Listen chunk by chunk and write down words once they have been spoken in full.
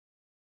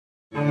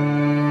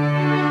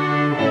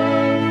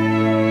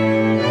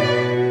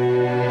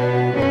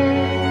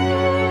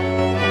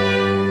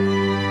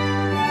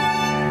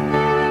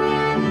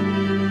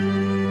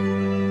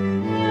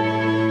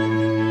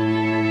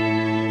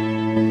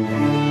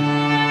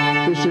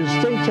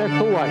ThinkTech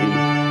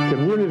Hawaii.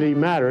 Community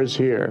matters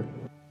here.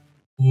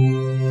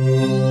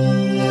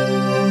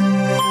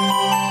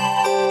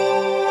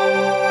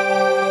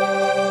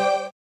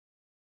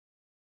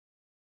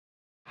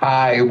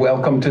 Hi,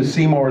 welcome to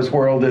Seymour's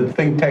World at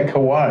ThinkTech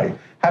Hawaii.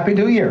 Happy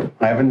New Year.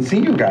 I haven't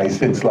seen you guys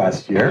since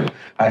last year.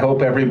 I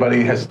hope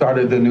everybody has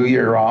started the new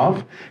year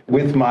off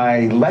with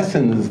my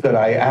lessons that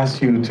I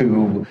asked you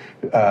to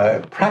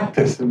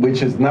practice,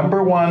 which is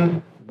number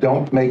one,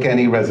 don't make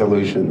any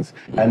resolutions.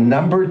 And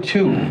number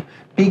two,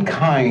 be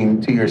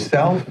kind to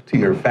yourself, to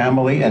your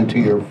family, and to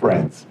your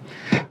friends.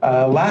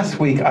 Last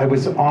week, I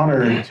was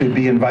honored to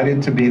be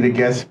invited to be the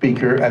guest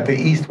speaker at the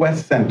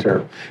East-West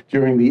Center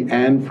during the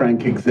Anne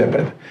Frank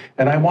exhibit.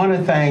 And I want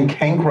to thank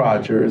Hank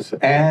Rogers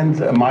and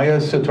Maya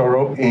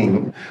Sotoro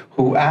Ng,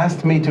 who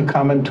asked me to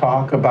come and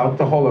talk about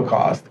the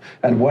Holocaust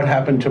and what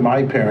happened to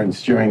my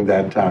parents during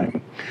that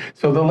time.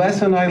 So the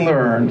lesson I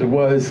learned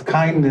was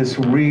kindness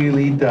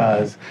really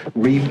does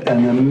reap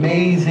an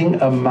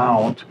amazing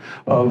amount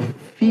of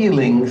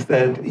feelings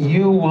that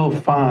you will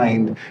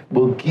find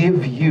will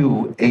give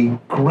you a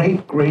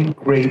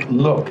great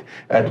look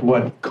at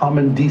what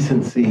common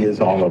decency is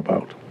all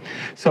about.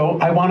 So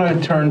I want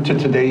to turn to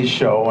today's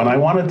show, and I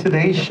wanted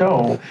today's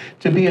show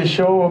to be a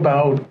show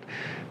about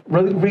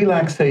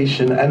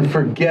relaxation and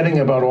forgetting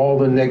about all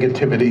the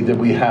negativity that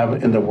we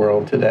have in the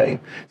world today.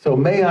 So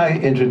may I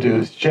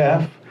introduce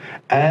Jeff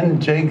and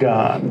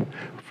Jegaan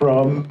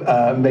from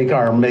Make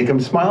 'em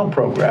Smile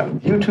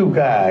program. You two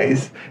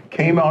guys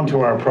came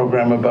onto our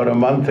program about a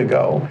month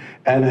ago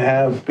and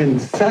have been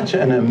such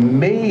an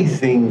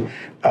amazing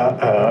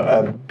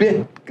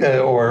bit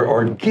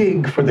or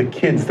gig for the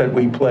kids that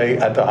we play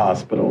at the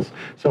hospitals.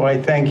 So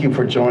I thank you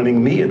for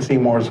joining me at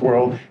Seymour's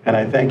World, and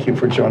I thank you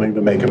for joining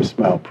the Make 'em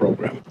Smile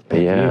program.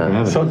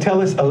 Yeah. So tell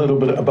us a little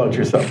bit about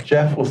yourself.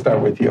 Jeff, we'll start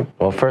with you.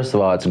 Well, first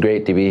of all, it's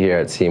great to be here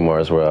at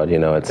Seymour's World. You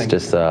know, it's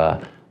just an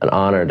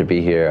honor to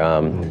be here.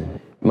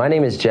 My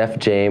name is Jeff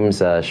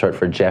James, short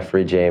for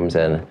Jeffrey James,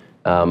 and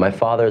my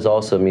father is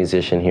also a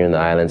musician here in the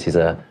islands. He's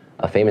a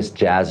famous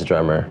jazz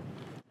drummer.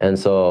 And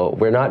so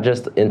we're not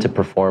just into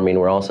performing,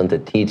 we're also into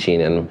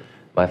teaching. And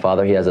my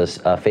father, he has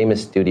a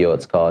famous studio.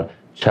 It's called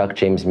Chuck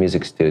James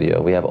Music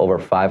Studio. We have over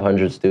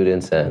 500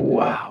 students, and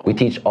wow, we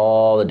teach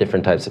all the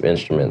different types of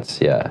instruments,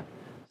 yeah.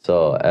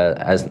 So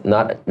as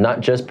not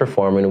just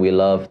performing, we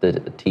love to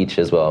teach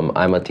as well.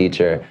 I'm a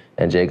teacher,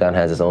 and Jegaan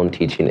has his own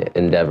teaching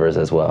endeavors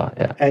as well.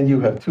 Yeah. And you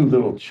have two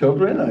little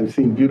children. I've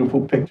seen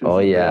beautiful pictures. Oh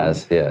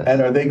yes, yes.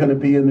 And are they going to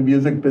be in the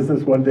music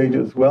business one day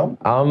as well?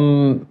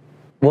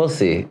 We'll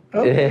see.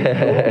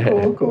 Okay.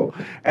 Cool.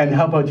 And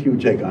how about you,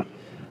 Jegaan?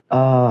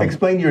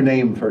 Explain your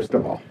name first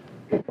of all.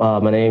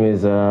 My name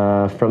is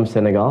from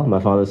Senegal. My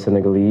father's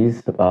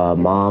Senegalese.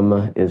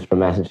 Mom is from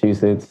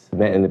Massachusetts.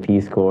 Met in the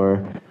Peace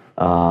Corps.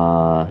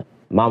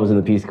 Mom was in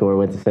the Peace Corps,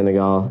 went to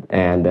Senegal,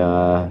 and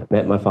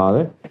met my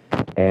father.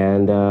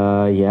 And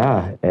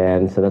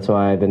and so that's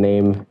why the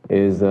name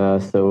is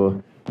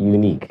so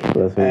unique.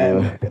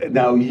 And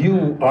now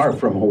you are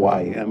from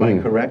Hawaii, am I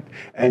correct?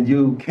 And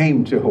you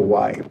came to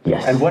Hawaii.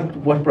 Yes. And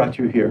what brought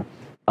you here?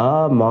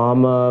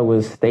 Mom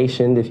was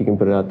stationed, if you can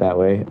put it out that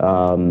way.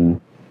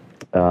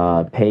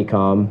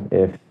 PAYCOM,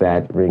 if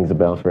that rings a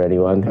bell for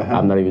anyone.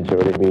 I'm not even sure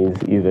what it means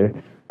either.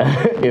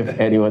 If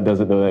anyone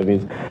doesn't know what that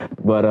means.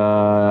 But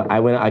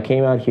I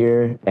came out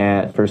here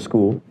for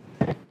school,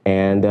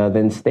 and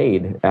then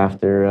stayed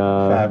after.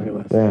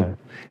 Fabulous. Yeah.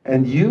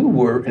 And you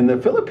were in the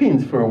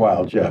Philippines for a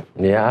while, Jeff.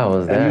 Yeah, I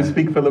was there. And you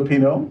speak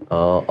Filipino?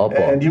 Opo.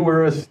 And you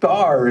were a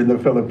star in the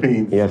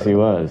Philippines. Yes, he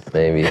was.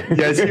 Maybe.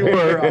 Yes, you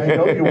were. I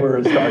know you were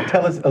a star.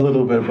 Tell us a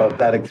little bit about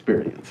that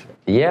experience.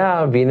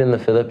 Yeah, being in the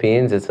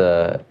Philippines, it's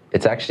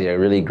actually a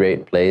really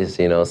great place.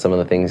 You know, some of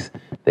the things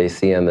they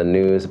see on the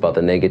news about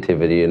the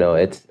negativity, you know,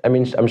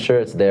 I'm sure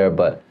it's there,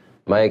 but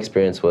my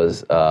experience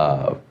was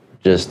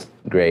just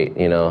great,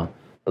 you know.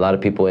 A lot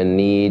of people in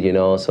need, you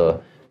know, so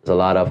there's a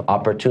lot of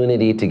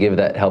opportunity to give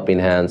that helping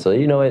hand. So,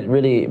 you know, it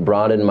really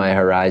broadened my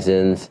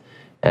horizons.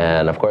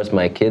 And of course,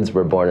 my kids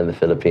were born in the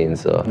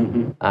Philippines, so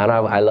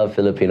I love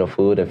Filipino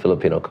food and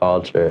Filipino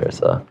culture.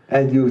 So.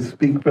 And you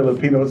speak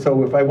Filipino,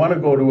 so if I want to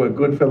go to a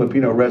good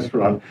Filipino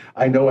restaurant,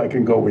 I know I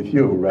can go with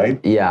you, right?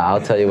 Yeah,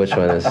 I'll tell you which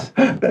one is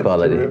That's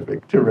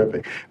quality.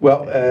 Terrific.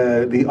 Well,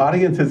 the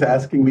audience is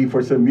asking me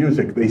for some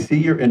music. They see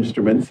your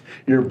instruments.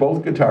 You're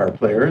both guitar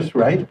players,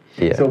 right?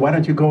 Yeah. So why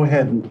don't you go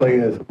ahead and play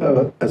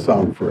a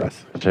song for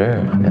us? Sure,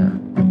 yeah.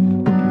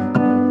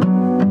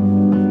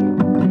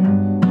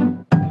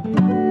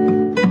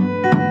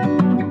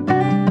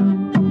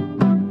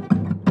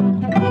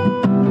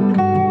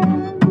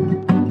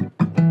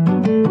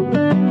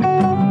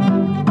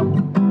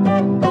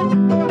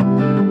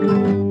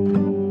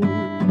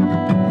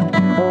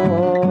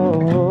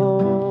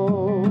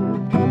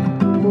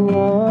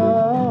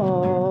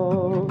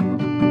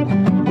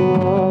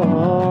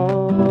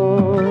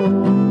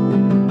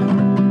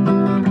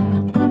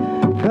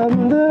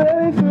 From the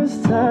very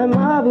first time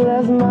I've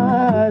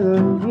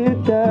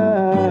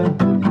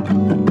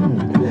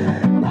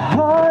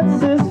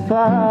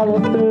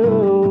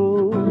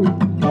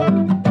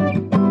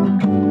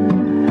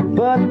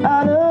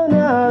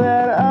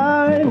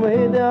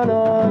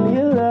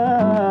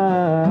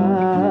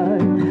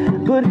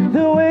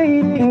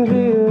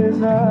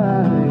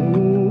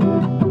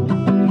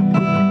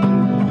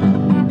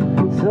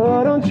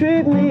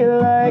treat me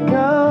like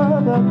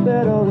a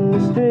puppet on the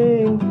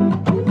string.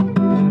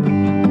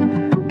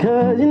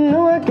 'Cause you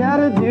know I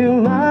gotta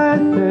do my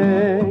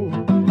thing.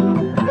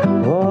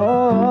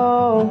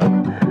 Oh,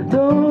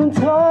 don't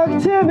talk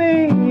to me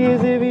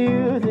as if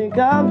you think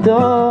I'm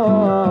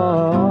dumb.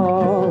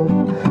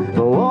 I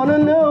wanna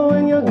know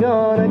when you're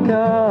gonna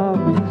come.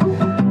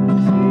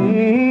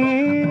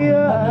 See,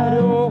 I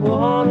don't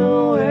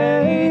wanna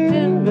wait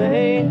in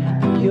vain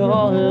for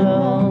your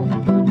love.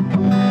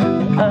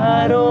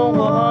 I don't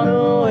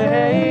wanna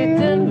wait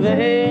in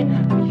vain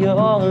for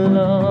your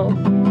love.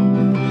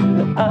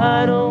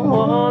 I don't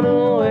wanna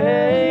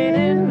wait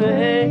in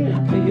vain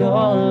for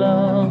your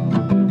love.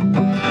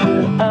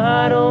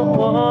 I don't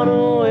wanna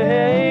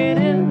wait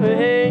in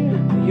vain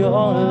for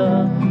your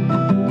love.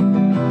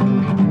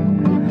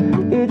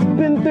 It's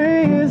been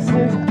 3 years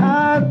since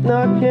I'm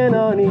knocking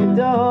on your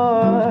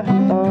door,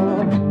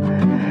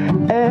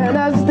 and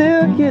I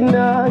still can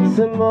knock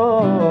some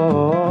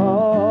more.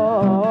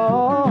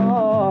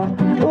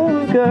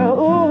 Ooh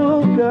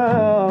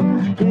girl,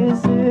 is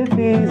it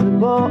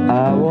feasible?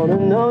 I wanna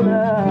know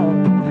now,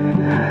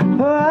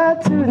 for I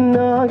to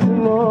knock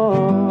some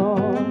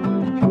more.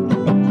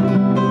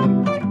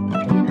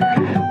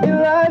 In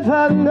life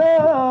I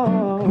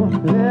know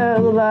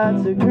there's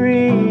lots of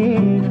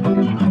grief,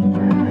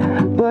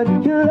 but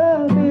your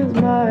love is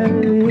my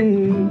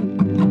relief.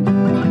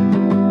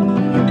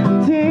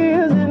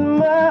 Tears in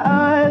my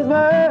eyes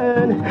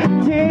burn,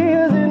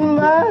 tears in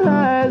my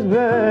eyes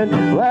burn,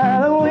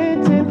 while I'm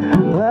waiting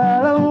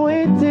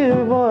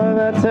for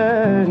my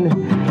turn.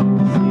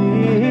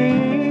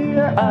 See,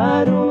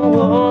 I don't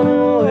wanna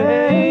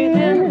wait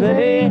in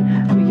vain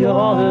for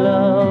your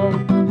love.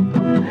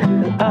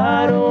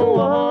 I don't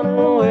wanna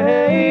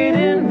wait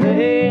in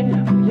vain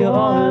for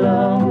your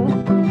love.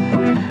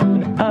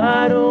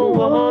 I don't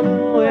wanna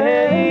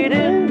wait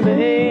in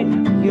vain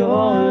for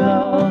your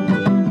love.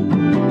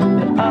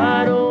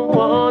 I don't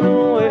wanna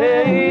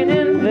wait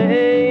in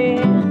vain.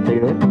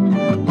 Take it.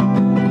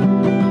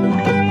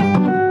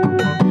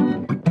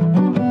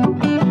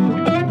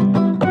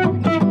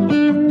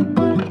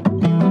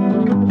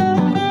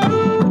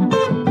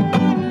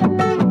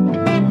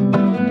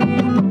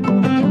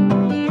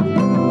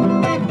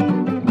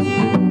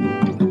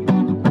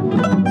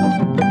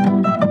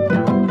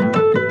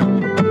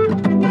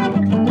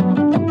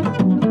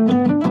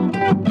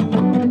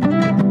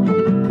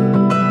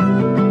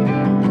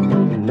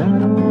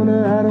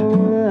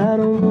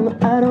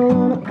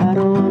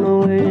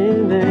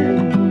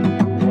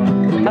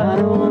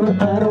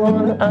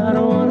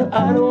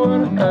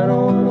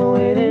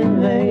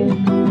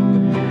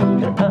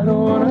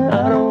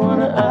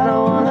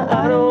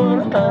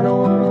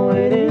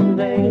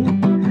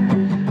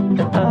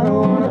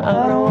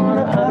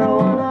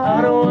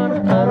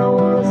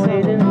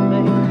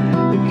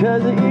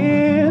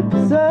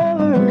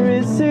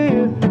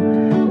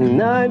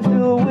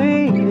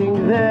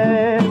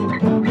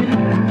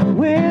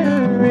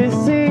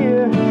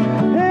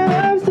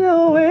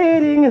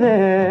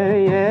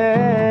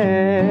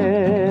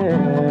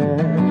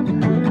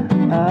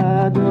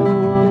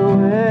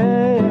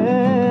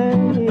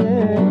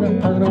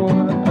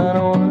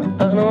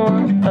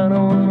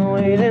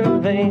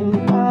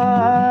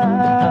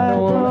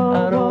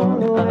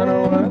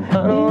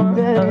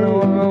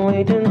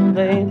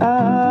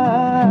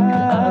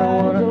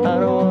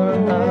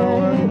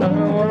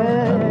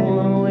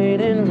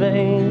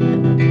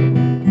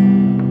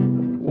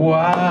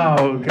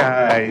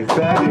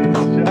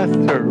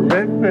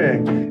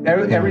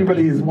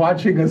 Everybody's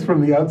watching us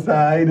from the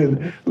outside,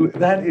 and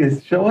that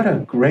is, what a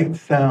great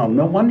sound.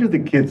 No wonder the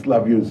kids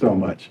love you so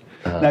much.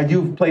 Now,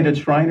 you've played at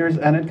Shriners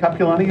and at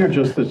Kapilani, or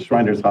just at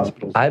Shriners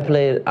Hospitals? I have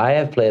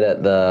played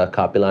at the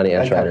Kapilani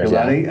and Shriners,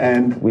 Kapilani, yeah.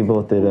 And we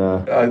both did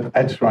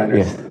at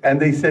Shriners. Yes. And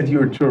they said you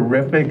were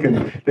terrific,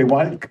 and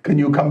can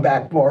you come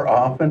back more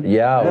often?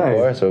 Yeah, of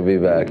course, we'll be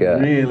back, yeah.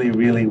 Really,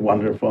 really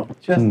wonderful.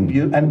 Just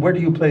beautiful. And where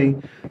do you play?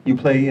 You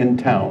play in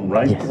town,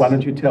 right? Yes. Why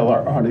don't you tell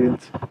our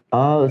audience?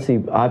 Let's see.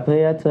 I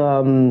play at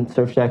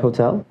Surf Shack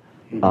Hotel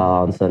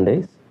on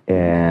Sundays,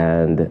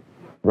 and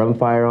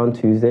Rumfire on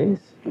Tuesdays.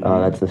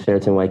 That's the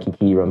Sheraton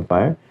Waikiki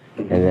Rumfire.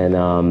 And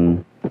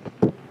then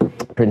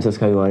Princess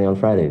Kailani on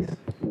Fridays.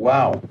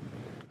 Wow.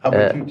 How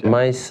about you, Jeff?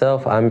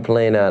 Myself, I'm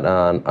playing at,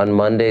 on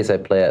Mondays, I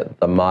play at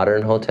the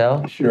Modern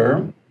Hotel.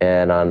 Sure.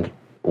 And on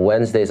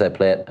Wednesdays, I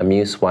play at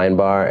Amuse Wine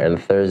Bar, and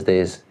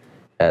Thursdays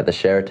at the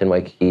Sheraton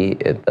Waikiki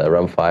at the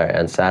Rumfire,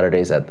 and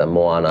Saturdays at the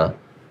Moana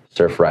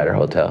Surf Rider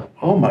Hotel.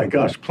 Oh my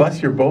gosh,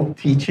 plus you're both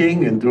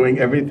teaching and doing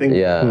everything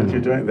that you're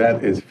doing.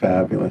 That is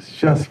fabulous,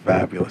 just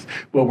fabulous.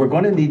 Well, we're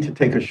going to need to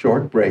take a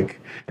short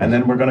break, and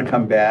then we're going to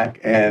come back,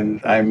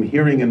 and I'm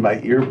hearing in my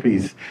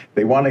earpiece,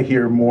 they want to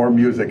hear more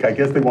music. I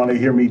guess they want to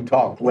hear me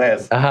talk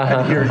less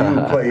and hear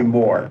you play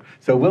more.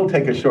 So we'll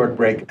take a short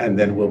break, and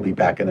then we'll be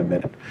back in a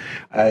minute.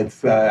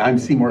 I'm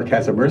Seymour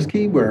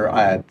Kazimirski. We're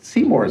at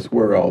Seymour's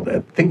World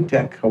at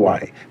ThinkTech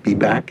Hawaii. Be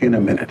back in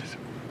a minute.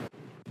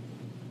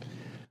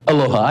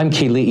 Aloha, I'm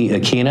Keli'i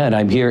Akina, and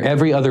I'm here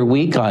every other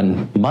week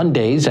on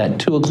Mondays at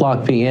 2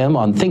 o'clock p.m.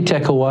 on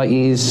ThinkTech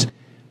Hawaii's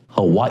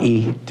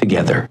Hawaii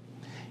Together.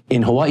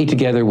 In Hawaii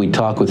Together, we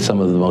talk with some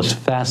of the most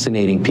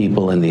fascinating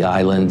people in the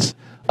islands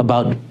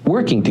about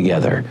working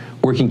together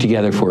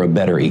for a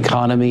better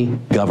economy,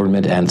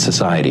 government, and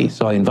society.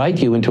 So I invite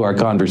you into our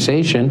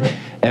conversation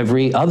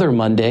every other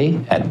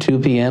Monday at 2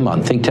 p.m.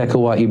 on ThinkTech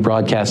Hawaii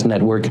Broadcast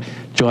Network.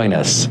 Join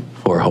us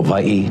for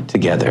Hawaii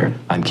Together.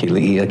 I'm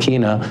Kili'i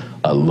Akina.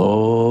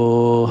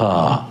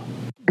 Aloha.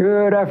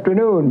 Good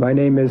afternoon. My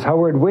name is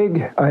Howard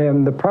Wigg. I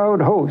am the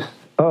proud host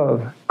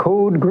of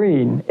Code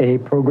Green, a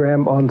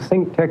program on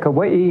ThinkTech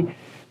Hawaii.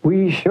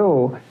 We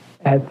show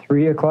at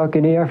 3 o'clock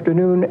in the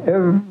afternoon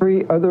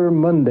every other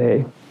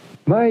Monday.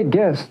 My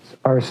guests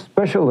are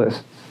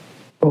specialists,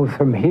 both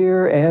from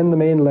here and the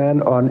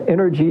mainland, on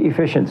energy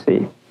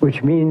efficiency,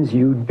 which means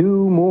you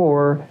do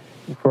more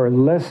for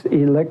less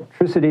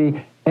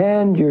electricity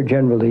and you're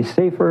generally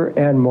safer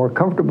and more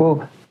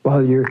comfortable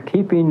while you're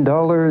keeping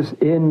dollars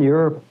in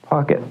your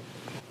pocket.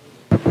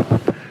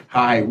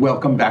 Hi,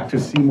 welcome back to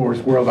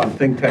Seymour's World on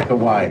ThinkTech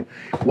Hawaii.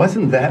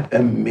 Wasn't that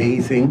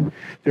amazing?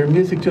 Their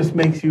music just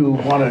makes you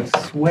want to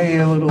sway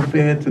a little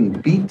bit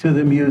and beat to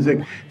the music.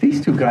 These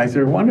two guys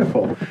are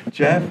wonderful.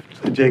 Jeff,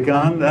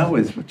 Jegaan, that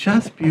was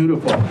just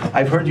beautiful.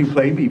 I've heard you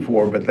play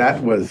before, but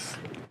that was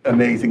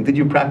amazing. Did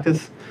you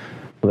practice?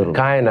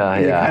 Kinda,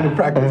 yeah. Kind of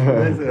practice for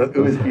this? It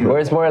was beautiful. Or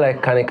it's more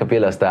like Kani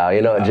Kapila style,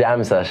 you know, a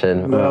jam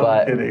session. No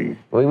but kidding.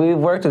 we've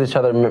worked with each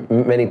other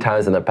many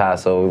times in the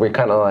past, so we're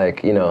kind of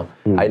like, you know,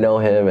 I know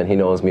him and he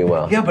knows me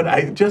well. Yeah,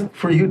 but just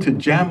for you to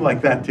jam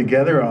like that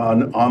together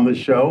on the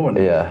show, and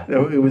Yeah.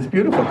 it was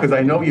beautiful, because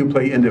I know you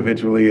play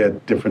individually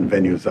at different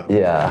venues.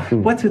 Yeah.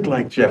 What's it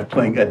like, Jeff,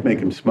 playing at Make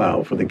 'Em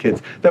Smile for the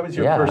kids? That was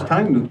your Yeah. first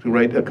time,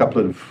 right, a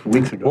couple of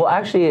weeks ago. Well,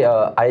 actually,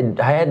 I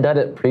had done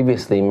it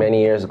previously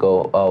many years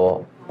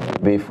ago,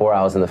 before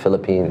I was in the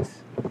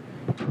Philippines.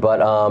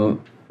 But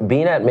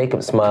being at Make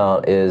 'Em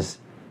Smile is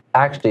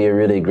actually a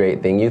really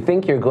great thing. You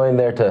think you're going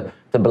there to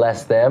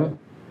bless them,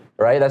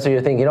 right? That's what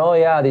you're thinking. Oh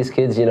yeah, these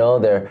kids,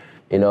 they're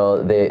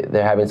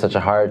having such a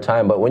hard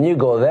time. But when you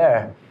go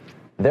there,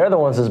 they're the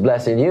ones who's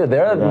blessing you.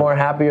 They're more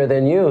happier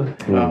than you.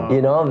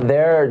 You know,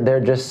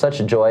 they're just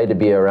such joy to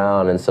be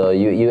around, and so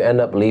you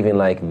end up leaving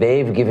like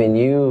they've given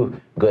you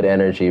good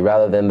energy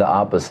rather than the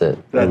opposite.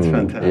 That's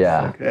fantastic.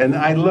 Yeah. And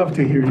I love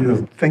to hear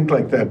you think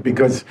like that,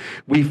 because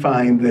we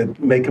find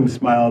that Make 'Em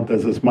Smile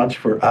does as much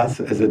for us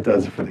as it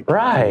does for the kids.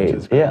 Right, which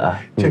is great. yeah.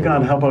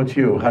 Jegaan, how about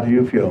you? How do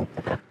you feel?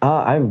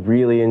 I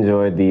really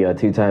enjoyed the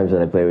 2 times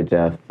that I played with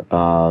Jeff.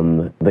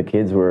 The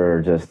kids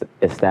were just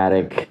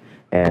ecstatic.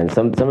 And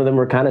some of them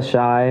were kind of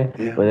shy,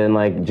 but then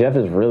like Jeff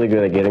is really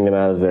good at getting them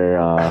out of their.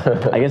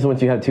 I guess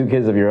once you have 2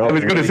 kids of your own, I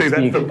was going to say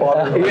that's the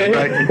father.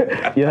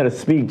 You had a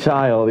speak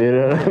child, you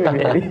know.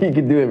 You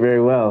can do it very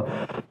well.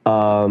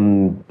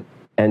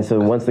 And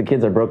so once the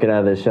kids are broken out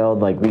of their shell,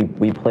 like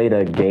we played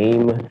a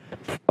game,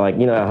 like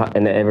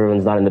and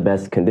everyone's not in the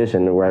best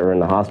condition. We're in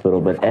the hospital,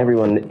 but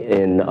everyone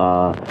in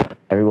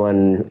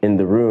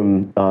the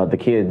room, the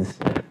kids.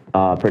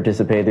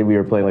 Participated. We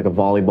were playing like a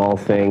volleyball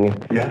thing.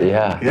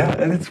 Yeah,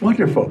 and it's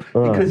wonderful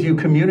because you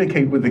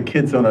communicate with the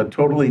kids on a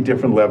totally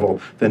different level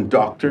than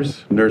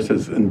doctors,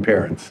 nurses, and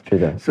parents. True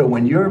that. So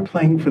when you're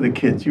playing for the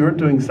kids, you're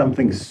doing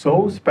something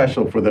so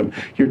special for them.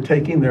 You're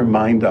taking their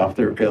mind off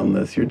their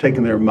illness. You're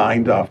taking their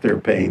mind off their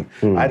pain.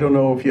 I don't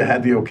know if you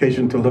had the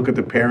occasion to look at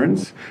the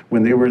parents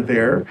when they were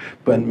there,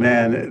 but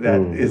man,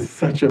 that is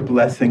such a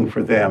blessing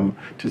for them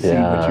to see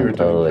what you're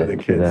doing for the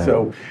kids.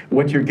 So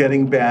what you're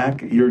getting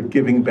back, you're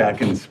giving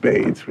back in spades,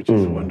 which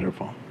is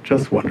wonderful.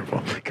 Just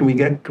wonderful. Can we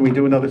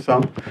do another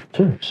song?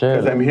 Sure.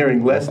 Because I'm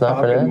hearing less Let's not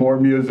talk and pretend. more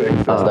music. So.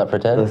 Let's not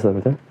pretend. Let's not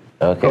pretend.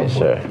 Okay,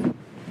 sure.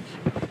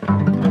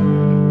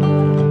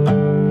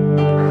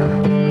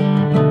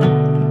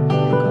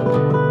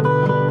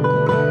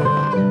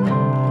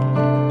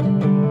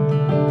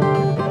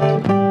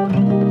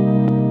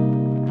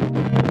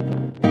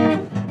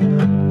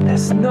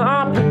 Let's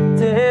not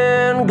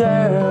pretend,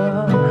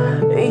 girl.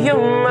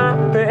 You're my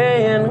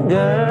friend,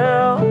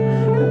 girl.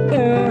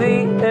 In the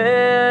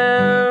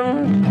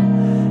end,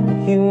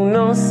 you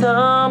know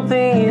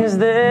something is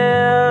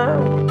there.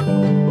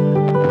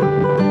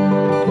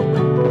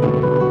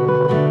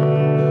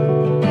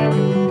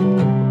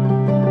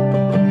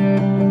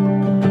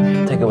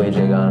 Take away,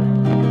 Jegaan.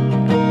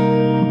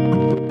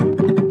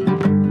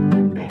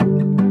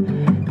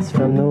 It's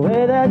from the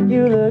way that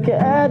you look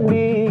at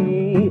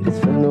me. It's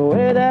from the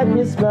way that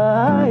you're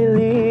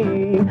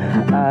smiling.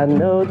 I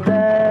know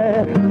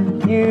that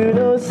you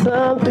know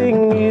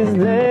something is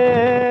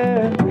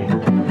there.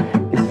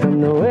 It's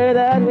from the way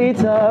that we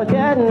talk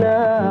at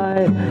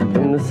night,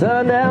 from the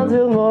sundown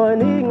till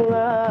morning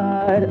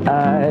light.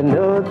 I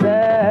know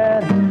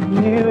that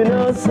you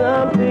know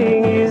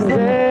something is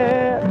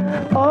there.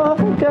 Oh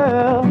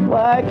girl,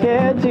 why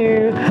can't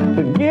you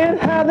forget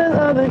how the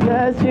other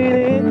guys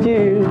treated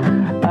you?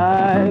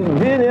 I've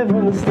been here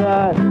from the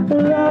start.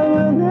 Love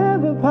will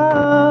never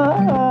part.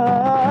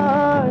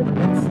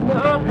 Let's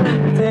not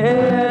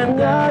pretend,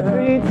 Not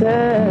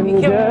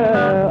pretend,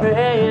 girl.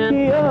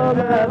 You're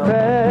my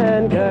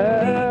friend,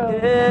 girl.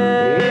 In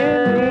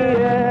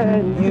the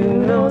end, you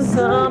know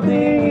something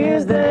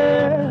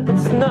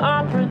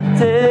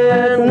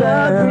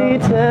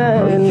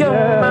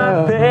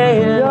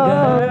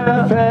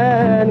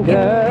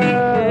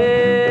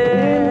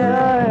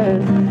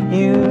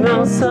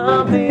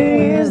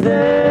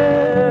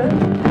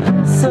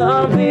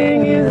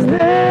something is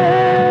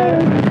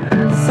there.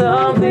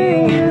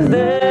 Something is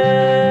there.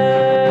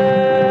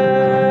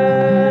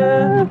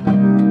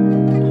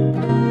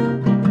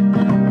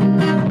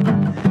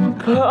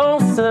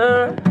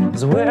 Closer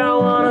is where I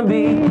wanna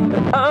be.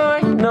 But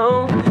I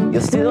know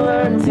you're still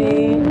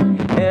hurting.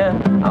 Yeah,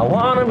 I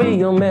wanna be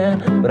your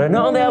man, but I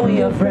know that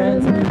we are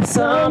friends.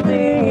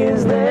 Something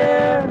is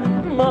there.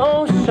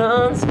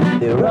 Emotions,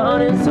 they're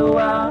running so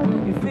wild.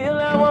 You feel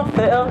like I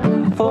felt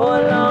for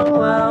a long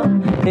while.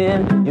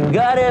 And you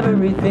got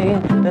everything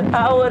that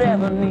I would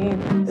ever need.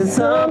 And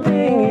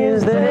something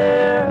is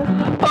there.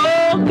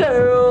 Oh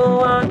girl,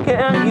 why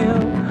can't you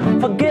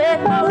forget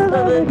how the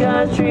other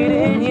guys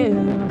treated you?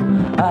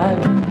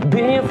 I've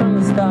been here from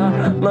the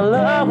start. My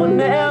love will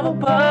never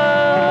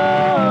part.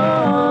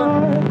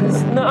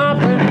 It's not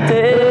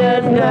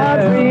pretend, not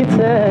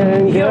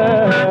pretend.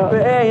 You're my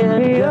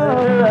friend,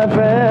 you're my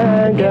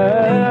friend,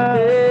 girl.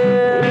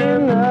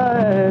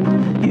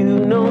 You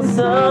know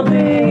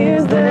something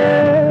is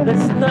there.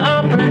 Let's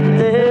not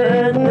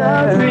pretend,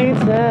 not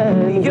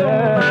pretend.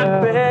 You're my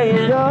friend,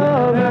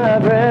 you're my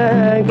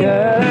friend,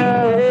 girl.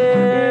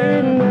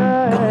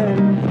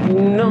 You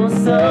know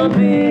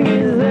something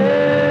is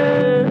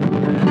there.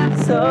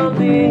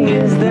 Something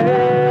is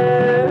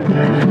there.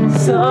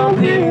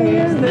 Something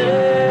is there.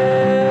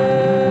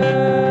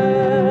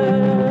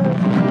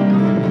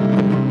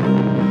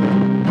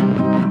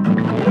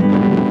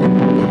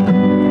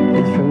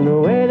 It's from the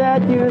way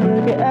that you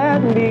look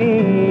at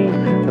me,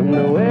 from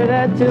the way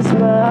that you're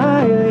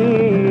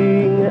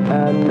smiling.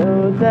 I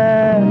know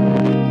that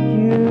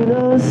you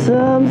know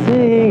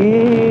something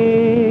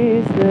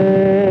is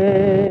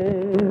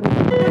there.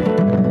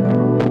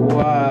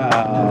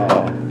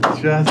 Wow,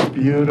 just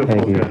beautiful,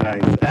 Thank you.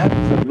 guys.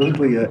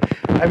 Absolutely.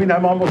 I mean,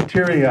 I'm almost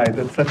teary-eyed.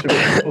 That's such a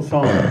beautiful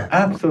song.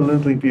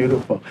 Absolutely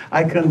beautiful.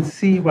 I can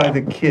see why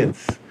the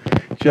kids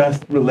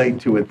just relate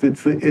to it.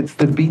 It's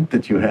the beat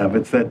that you have.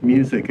 It's that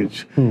music.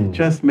 It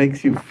just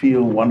makes you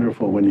feel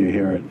wonderful when you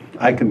hear it.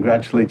 I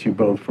congratulate you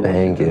both for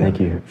Thank you. Thank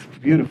you. It's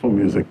beautiful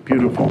music,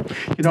 beautiful.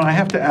 You know, I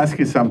have to ask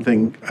you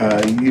something.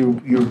 You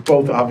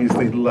both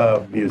obviously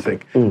love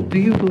music. Do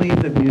you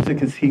believe that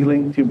music is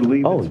healing? Do you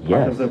believe Oh, it's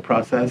part of yes. the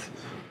process?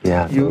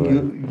 Yeah,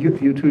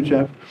 You too,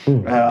 Jeff.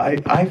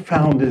 I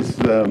found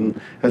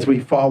as we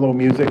follow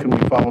music and we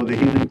follow the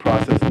healing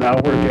process,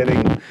 now we're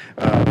getting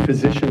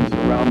physicians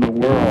around the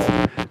world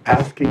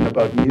asking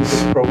about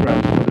music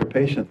programs for their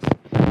patients.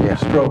 Yeah.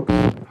 Strokes,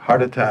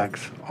 heart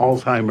attacks,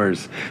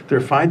 Alzheimer's.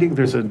 They're finding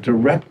there's a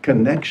direct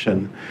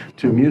connection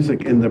to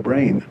music in the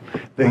brain.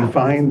 They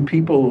find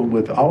people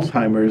with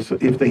Alzheimer's,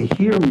 if they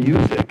hear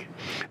music,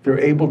 they're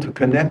able to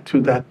connect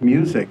to that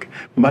music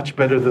much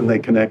better than they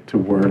connect to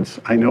words.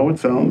 I know it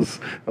sounds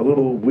a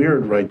little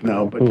weird right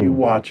now, but you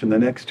watch in the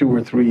next 2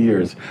 or 3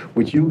 years,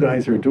 what you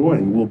guys are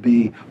doing will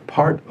be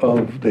part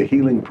of the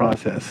healing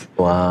process.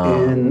 Wow.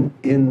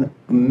 In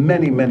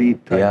many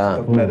types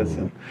of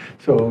medicine.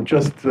 So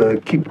just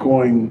keep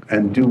going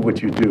and do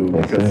what you do,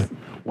 because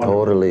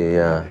wonderful. Totally,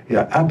 yeah.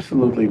 Yeah,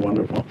 absolutely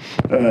wonderful.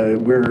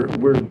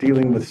 We're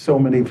dealing with so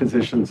many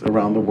physicians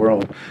around the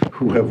world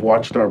who have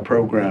watched our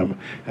program,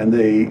 and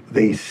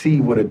they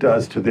see what it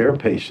does to their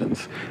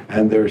patients,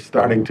 and they're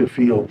starting to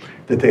feel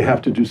that they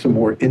have to do some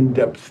more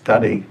in-depth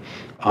study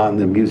on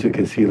the music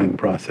is healing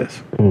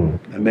process.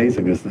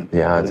 Amazing, isn't it?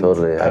 Yeah, It's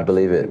totally. I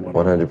believe it absolutely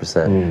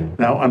wonderful. 100%.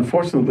 Now,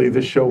 unfortunately,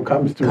 the show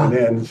comes to an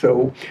end,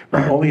 so we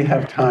only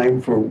have time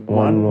for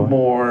one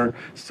more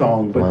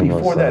song. But One more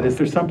before that, song. is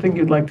there something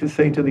you'd like to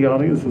say to the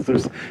audience? Is there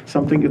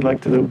something you'd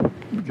like to,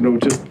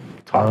 just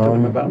talk to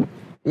them about?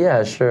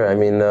 Yeah, sure. I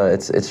mean,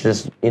 it's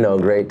just,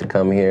 great to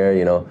come here,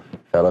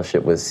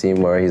 fellowship with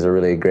Seymour. He's a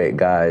really great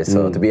guy.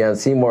 So to be on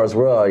Seymour's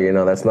World,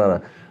 that's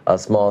not a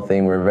small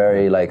thing. We're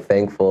very,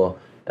 thankful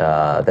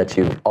that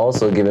you've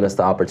also given us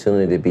the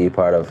opportunity to be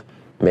part of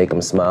Make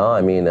 'em Smile.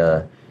 I mean,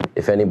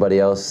 if anybody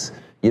else,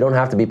 you don't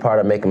have to be part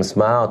of Make 'em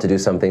Smile to do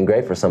something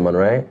great for someone,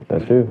 right?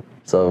 That's true.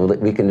 So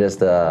we can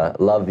just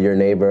love your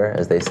neighbor,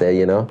 as they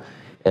say, And,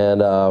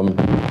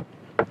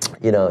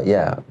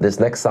 this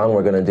next song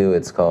we're going to do,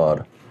 it's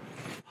called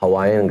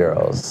Hawaiian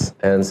Girls.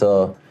 And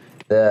so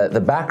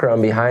the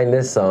background behind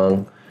this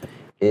song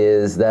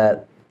is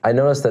that I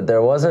noticed that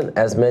there wasn't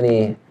as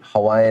many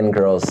Hawaiian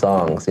girls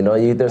songs.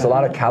 There's a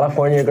lot of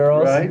California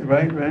girls. Right.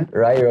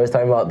 Right? You're always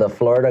talking about the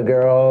Florida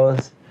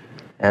girls.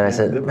 And I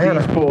said, The man,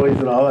 Beach Boys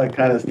and all that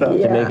kind of stuff.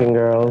 Yeah. Jamaican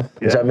girls.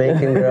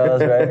 Jamaican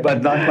girls, right?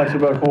 But not much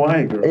about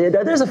Hawaiian girls.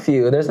 Yeah, there's a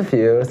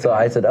few. So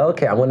I said,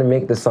 okay, I'm gonna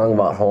make this song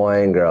about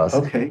Hawaiian girls.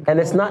 Okay. And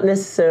it's not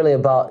necessarily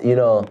about,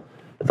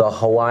 the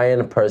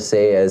Hawaiian per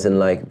se, as in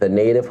the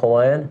native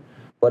Hawaiian,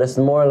 but it's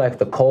more like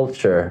the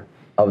culture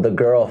of the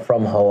girl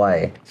from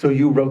Hawaii. So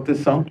you wrote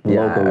this song?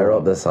 Yeah, I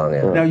wrote this song,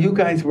 yeah. Now, you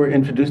guys were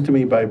introduced to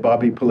me by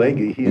Bobby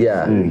Pelegi.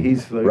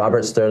 He's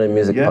Robert Sterling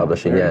Music Yeah,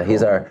 Publishing, very yeah.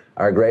 He's cool.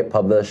 our great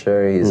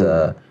publisher. He's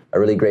a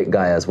really great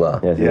guy as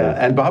well. Yes,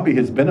 Yeah, and Bobby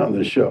has been on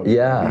the show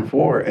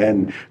before,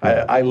 and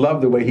I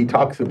love the way he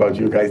talks about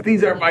you guys.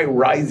 These are my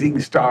rising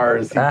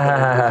stars.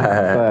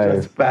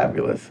 Just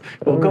fabulous.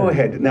 Well, go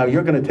ahead. Now,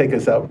 you're going to take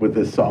us out with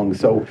this song.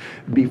 So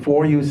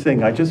before you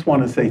sing, I just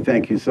want to say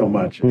thank you so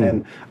much.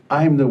 And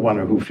I'm the one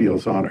who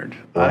feels honored.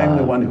 I'm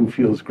the one who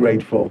feels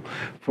grateful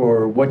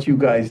for what you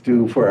guys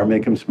do for our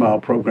Make 'Em Smile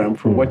program,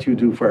 for what you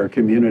do for our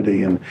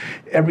community, and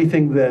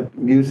everything that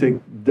music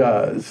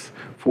does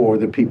for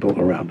the people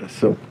around us.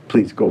 So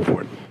please go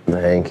for it.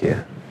 Thank you.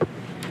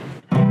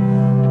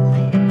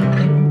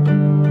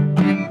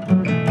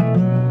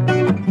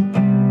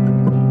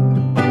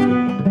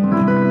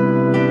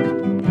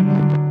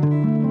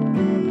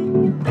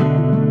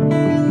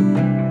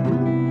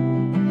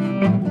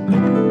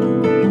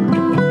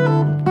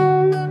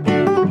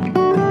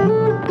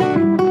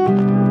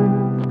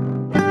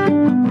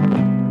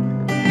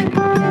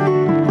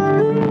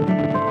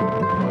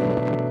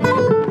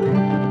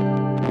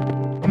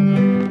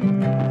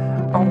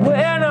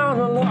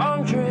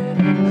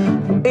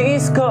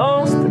 East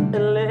Coast to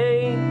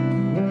LA.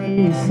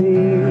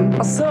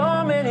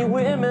 So many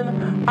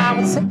women, I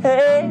would say,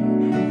 hey,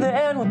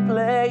 then we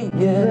play,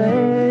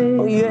 yeah.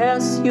 Oh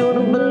yes, you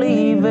don't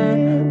believe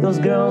it. Those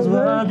girls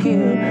were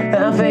cute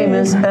and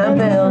famous and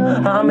pale.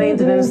 High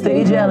maintenance,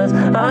 stay jealous.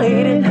 I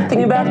hate it,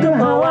 thinking back to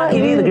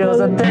Hawaii. The girls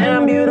are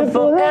damn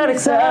beautiful and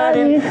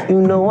exciting. You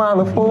know I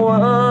love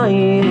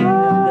Hawaii,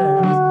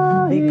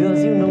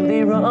 because you know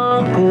they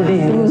rock with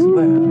this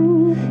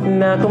world.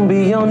 And I can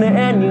be on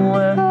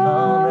anywhere.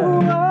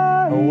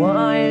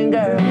 Hawaiian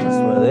girls, I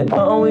swear they're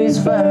always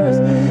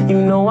first. You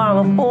know I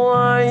love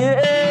Hawaii,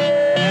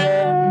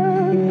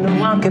 you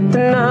know I can't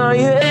deny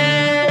it.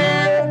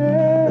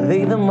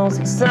 They the most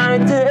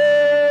exciting,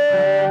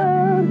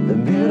 the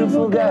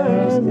beautiful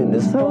girls in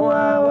this whole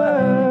wide world.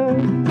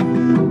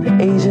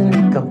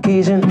 Asian,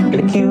 Caucasian,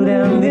 the cute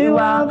and the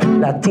wild.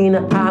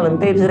 Latina, island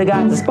babes that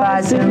got the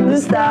spice and the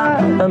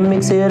style. I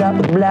mix it up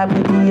with black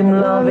beauty, I'm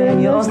loving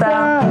your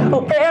style.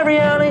 Oh, every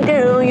island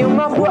girl, you're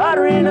mouth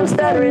watering, I'm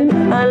stuttering.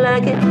 I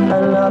like it, I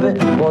love it,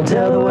 won't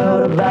tell the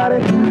world about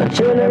it. I'm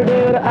chilling every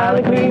day with an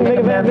island queen, make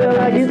a man feel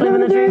like he's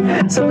living a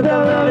dream. So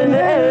without loving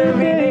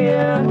every day,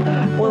 yeah.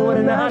 What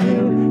would I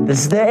do to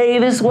stay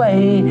this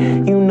way?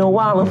 You know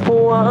I love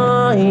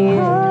Hawaii,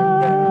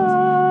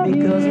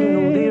 because you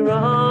know they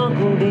rock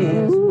with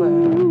this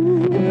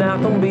world. And I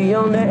can be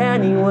on there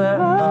anywhere.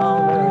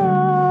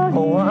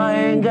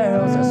 Hawaiian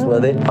girls, I swear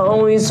they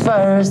always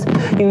first.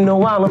 You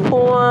know I love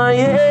Hawaii,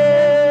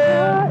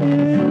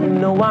 you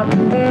know I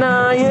can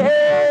deny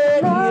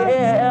it,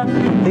 yeah.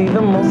 They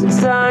the most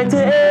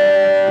exciting,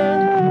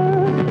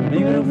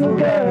 beautiful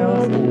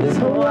girls in this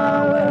whole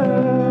wide world.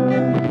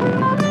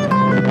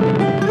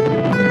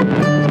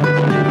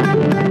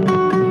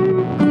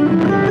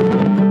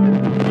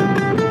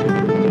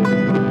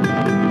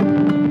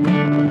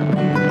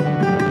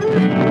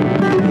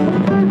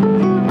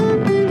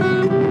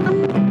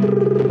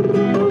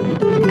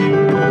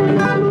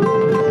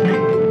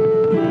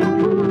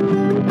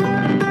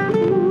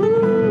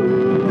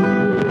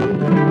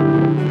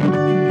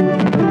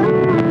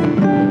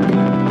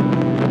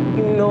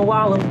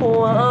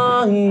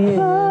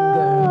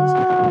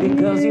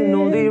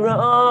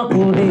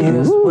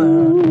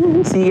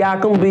 I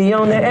can be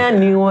on there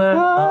anywhere.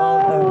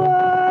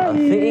 I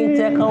think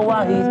ThinkTech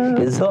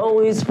Hawaii is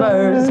always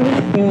first.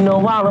 You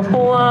know I love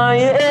Hawaii,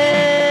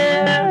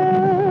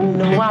 you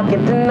know I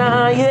can't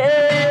deny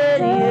it,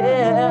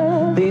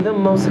 yeah. They the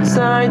most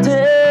exciting,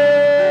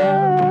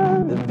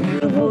 the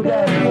beautiful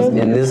girls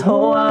in this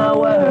whole wide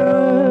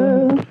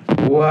world.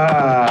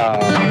 Wow.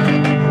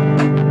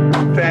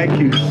 Thank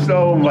you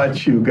so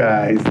much, you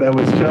guys. That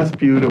was just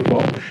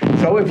beautiful.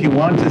 So if you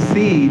want to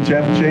see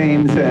Jeff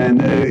James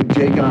and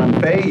Jegaan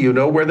FAYE, you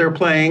know where they're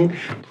playing.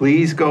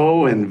 Please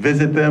go and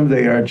visit them.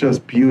 They are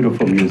just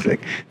beautiful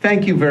music.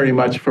 Thank you very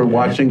much for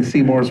watching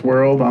Seymour's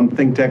World on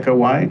ThinkTech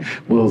Hawaii.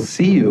 We'll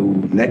see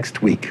you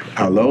next week.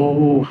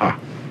 Aloha.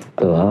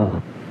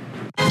 Aloha.